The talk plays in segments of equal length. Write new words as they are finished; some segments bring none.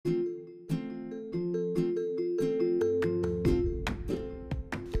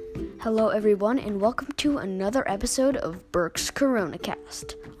Hello, everyone, and welcome to another episode of Burke's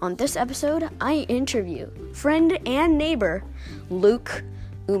CoronaCast. On this episode, I interview friend and neighbor Luke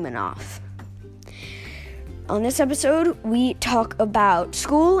Umanoff. On this episode, we talk about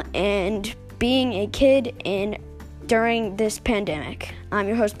school and being a kid during this pandemic. I'm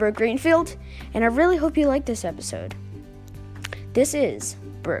your host, Burke Greenfield, and I really hope you like this episode. This is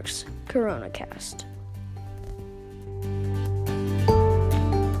Burke's CoronaCast.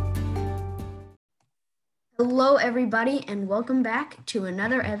 Hello, everybody, and welcome back to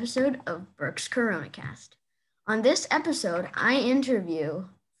another episode of Burke's CoronaCast. On this episode, I interview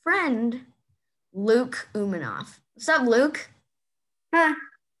friend Luke Umanoff. What's up, Luke? Huh.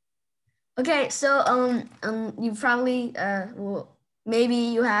 Okay, so you probably maybe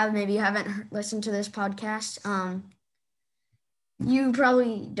you have, maybe you haven't listened to this podcast. You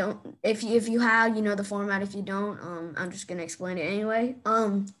probably don't. If you have, you know the format. If you don't, I'm just gonna explain it anyway.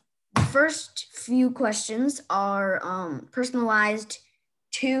 The first few questions are personalized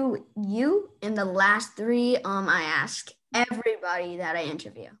to you, and the last three I ask everybody that I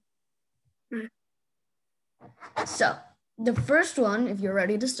interview. So the first one, if you're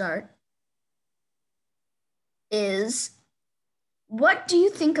ready to start, is what do you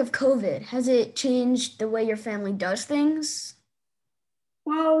think of COVID? Has it changed the way your family does things?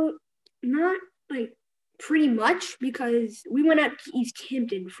 Well, not like pretty much, because we went out to East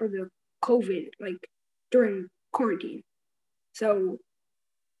Hampton for the COVID, during quarantine. So,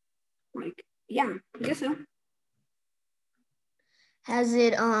 yeah, I guess so. Has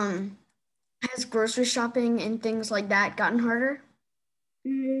grocery shopping and things like that gotten harder?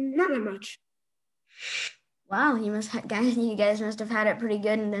 Not that much. Wow, you guys must have had it pretty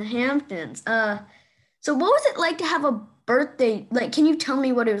good in the Hamptons. So what was it like to have a birthday? Can you tell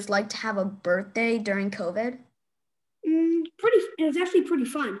me what it was like to have a birthday during COVID? It was actually pretty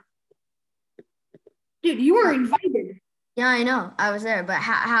fun. Dude, you were invited. Yeah, I know. I was there, but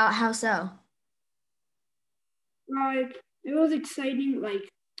how so? It was exciting.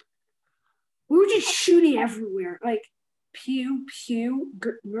 We were just shooting everywhere. Pew, pew,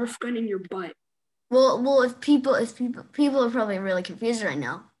 Nerf gun in your butt. Well, if people are probably really confused right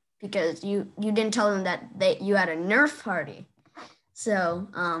now because you didn't tell them that you had a Nerf party. So,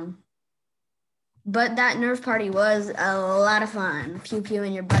 but that Nerf party was a lot of fun. Pew pew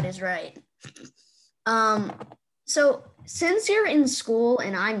in your butt is right. So since you're in school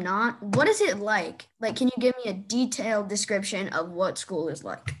and I'm not, what is it like? Can you give me a detailed description of what school is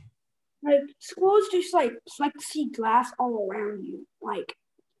like? School is just plexiglass all around you.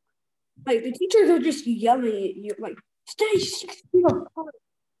 The teachers are just yelling at you, stay 6 feet apart.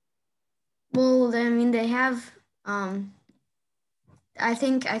 Well, I mean, they have, I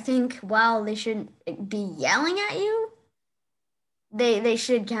think while they shouldn't be yelling at you, they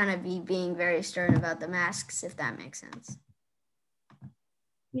should kind of be being very stern about the masks, if that makes sense.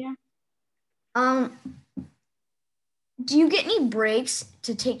 Yeah. Do you get any breaks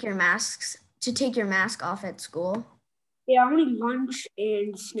to take your mask off at school? Yeah, only lunch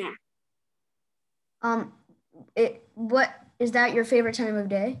and snack. What is that your favorite time of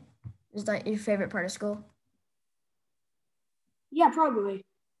day? Is that your favorite part of school? Yeah, probably.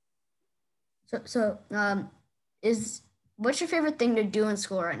 What's your favorite thing to do in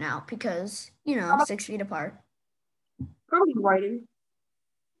school right now? Because, 6 feet apart. Probably writing.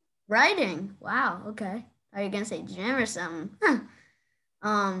 Writing? Wow, okay. Are you going to say gym or something?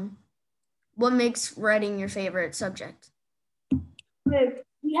 Huh. What makes writing your favorite subject?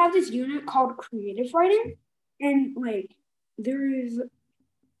 We have this unit called creative writing, and there's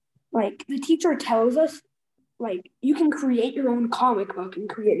the teacher tells us you can create your own comic book in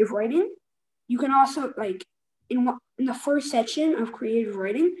creative writing. You can also in the first section of creative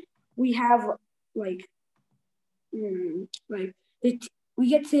writing, we have we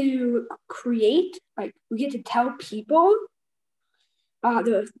get to create, we get to tell people what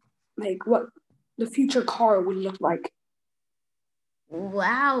the future car would look like.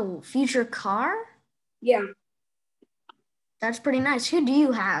 Wow, future car? Yeah. That's pretty nice. Who do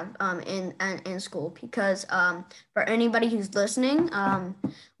you have in school? Because for anybody who's listening,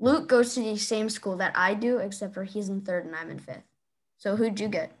 Luke goes to the same school that I do, except for he's in 3rd and I'm in 5th. So who'd you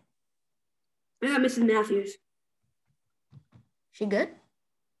get? I got Mrs. Matthews. She good?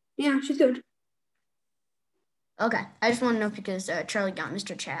 Yeah, she's good. Okay, I just want to know because Charlie got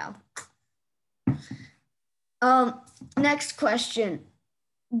Mr. Chow. Next question.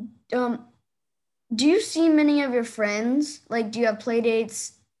 Do you see many of your friends? Do you have play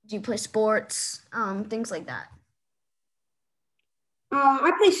dates? Do you play sports? Things like that.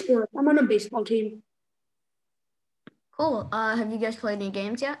 I play sports. I'm on a baseball team. Cool. Have you guys played any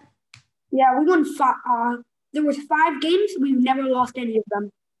games yet? Yeah, we won five. There was 5 games. We've never lost any of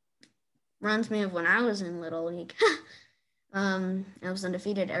them. Reminds me of when I was in Little League. I was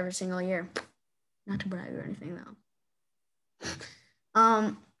undefeated every single year. Not to brag or anything though.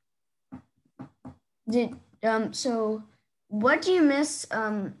 Um, so what do you miss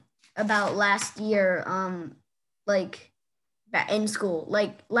about last year? Like in school,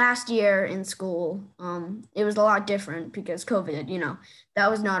 like last year in school, it was a lot different because COVID.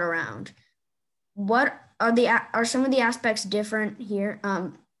 That was not around. What are some of the aspects different here?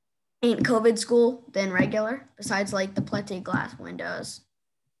 In COVID school than regular, besides like the plexiglass windows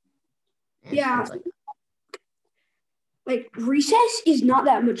and Yeah, things like that. like recess is not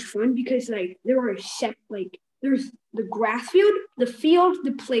that much fun because like there are there's the grass field, the field,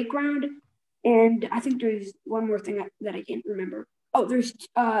 the playground, and I think there's one more thing that I can't remember. Oh,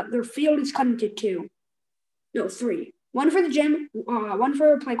 their field is cut into two. No, three. One for the gym, one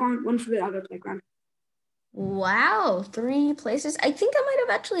for a playground, one for the other playground. Wow, 3 places. I think I might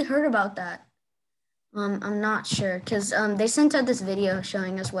have actually heard about that. I'm not sure because they sent out this video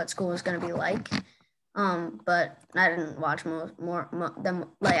showing us what school is going to be like. But I didn't watch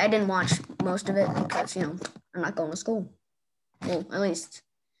I didn't watch most of it because I'm not going to school. Well, at least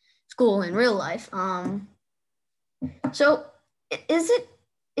school in real life. So is it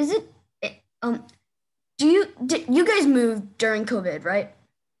did you guys moved during COVID, right?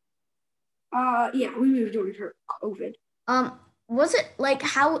 Yeah, we moved during COVID. Was it like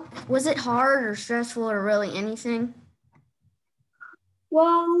how was it hard or stressful or really anything?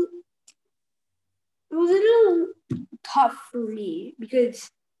 Well, it was a little tough for me because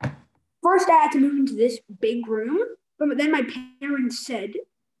first I had to move into this big room, but then my parents said,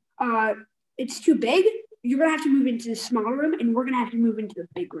 it's too big. You're gonna have to move into the small room, and we're gonna have to move into the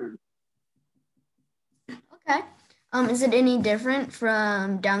big room. Okay. Is it any different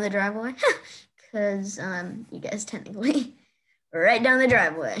from down the driveway? Because you guys technically right down the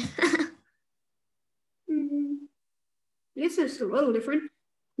driveway. This is a little different.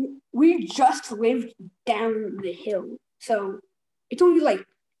 We just lived down the hill, so it's only like,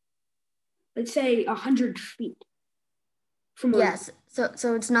 let's say, 100 feet from our. Yes.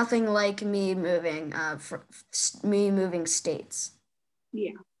 So it's nothing like me moving me moving states.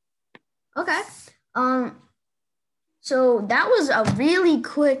 Yeah. Okay. So that was a really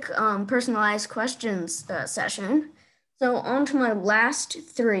quick personalized questions session. So on to my last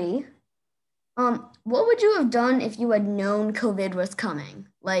 3. What would you have done if you had known COVID was coming?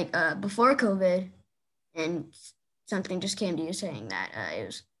 Like before COVID, and something just came to you saying that it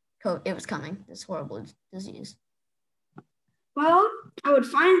was coming, this horrible disease. Well, I would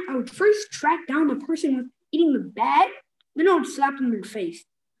first track down the person who was eating the bat, then I would slap them in the face.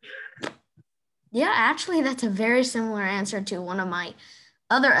 Yeah, actually, that's a very similar answer to one of my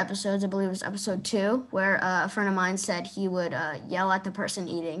other episodes. I believe it was episode 2, where a friend of mine said he would yell at the person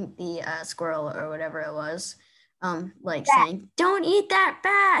eating the squirrel or whatever it was, saying, "Don't eat that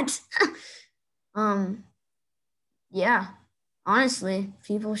bat." Yeah, honestly,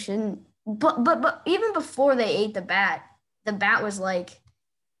 people shouldn't. But even before they ate the bat was like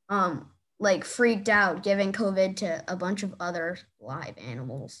freaked out, giving COVID to a bunch of other live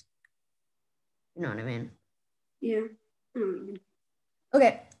animals. You know what I mean? Yeah.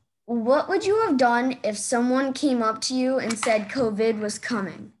 Okay. What would you have done if someone came up to you and said COVID was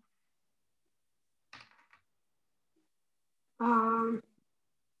coming?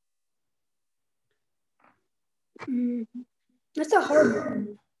 That's a hard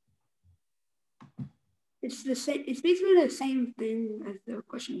one. It's the same. It's basically the same thing as the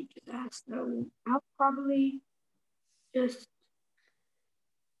question you just asked. So I'll probably just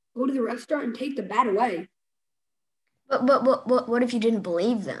go to the restaurant and take the bat away. But what if you didn't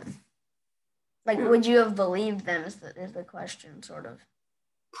believe them? Like, would you have believed them? Is the question, sort of.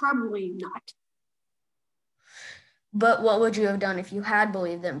 Probably not. But what would you have done if you had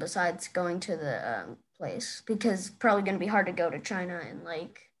believed them besides going to the place? Because it's probably going to be hard to go to China in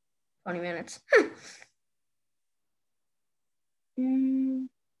like 20 minutes.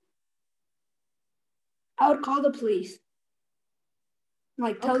 I would call the police.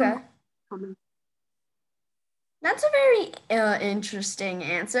 Like, tell them coming. That's a very interesting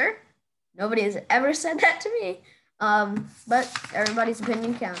answer. Nobody has ever said that to me. But everybody's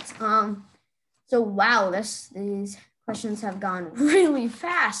opinion counts. So wow, these questions have gone really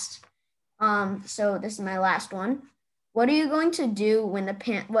fast. So this is my last one. What are you going to do when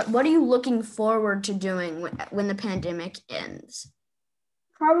what are you looking forward to doing when the pandemic ends?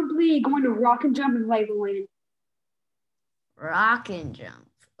 Probably going to Rock and Jump in Legoland. Rock and Jump.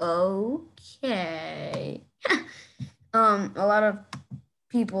 Okay. A lot of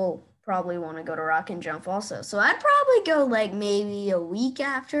people probably want to go to Rock and Jump also. So I'd probably go like maybe a week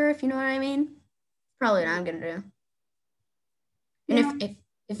after, if you know what I mean. Probably what I'm gonna do. And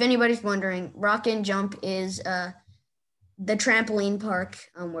if anybody's wondering, Rock and Jump is the trampoline park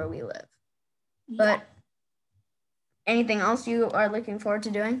where we live. But anything else you are looking forward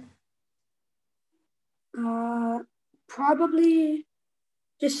to doing? Probably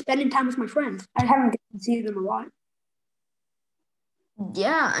just spending time with my friends. I haven't gotten to see them a lot.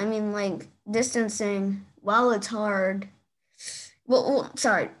 Yeah, I mean, like, distancing, while it's hard. Well,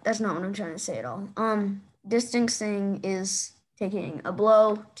 sorry, that's not what I'm trying to say at all. Distancing is taking a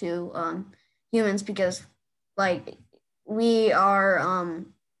blow to humans because, like, we're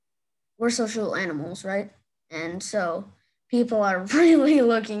social animals, right? And so people are really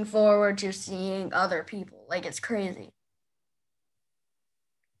looking forward to seeing other people. Like, it's crazy.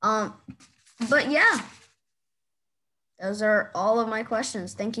 But yeah, those are all of my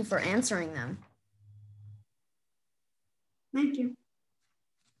questions. Thank you for answering them. Thank you.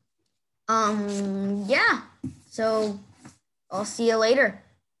 Yeah. So I'll see you later.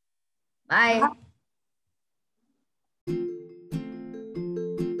 Bye.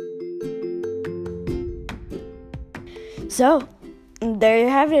 So, there you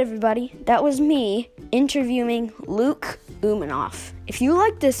have it, everybody. That was me interviewing Luke Umanoff. If you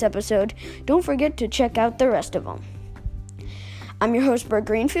liked this episode, don't forget to check out the rest of them. I'm your host, Burke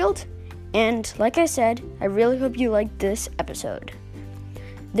Greenfield, and like I said, I really hope you liked this episode.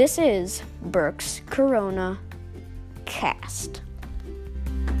 This is Burke's Corona Cast.